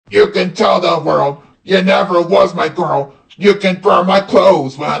You can tell the world you never was my girl. You can burn my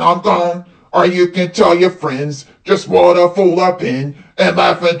clothes when I'm gone. Or you can tell your friends just what a fool I've been and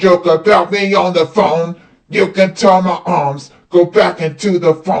laugh and joke about me on the phone. You can tell my arms go back into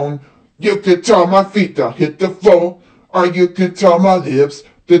the phone. You can tell my feet to hit the floor. Or you can tell my lips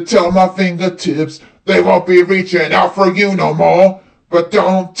to tell my fingertips they won't be reaching out for you no more. But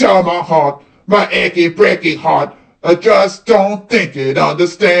don't tell my heart, my achy, breaky heart, I just don't think it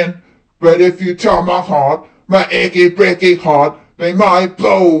understand. But if you tell my heart, my achy, breaky heart, they might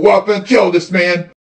blow up and kill this man.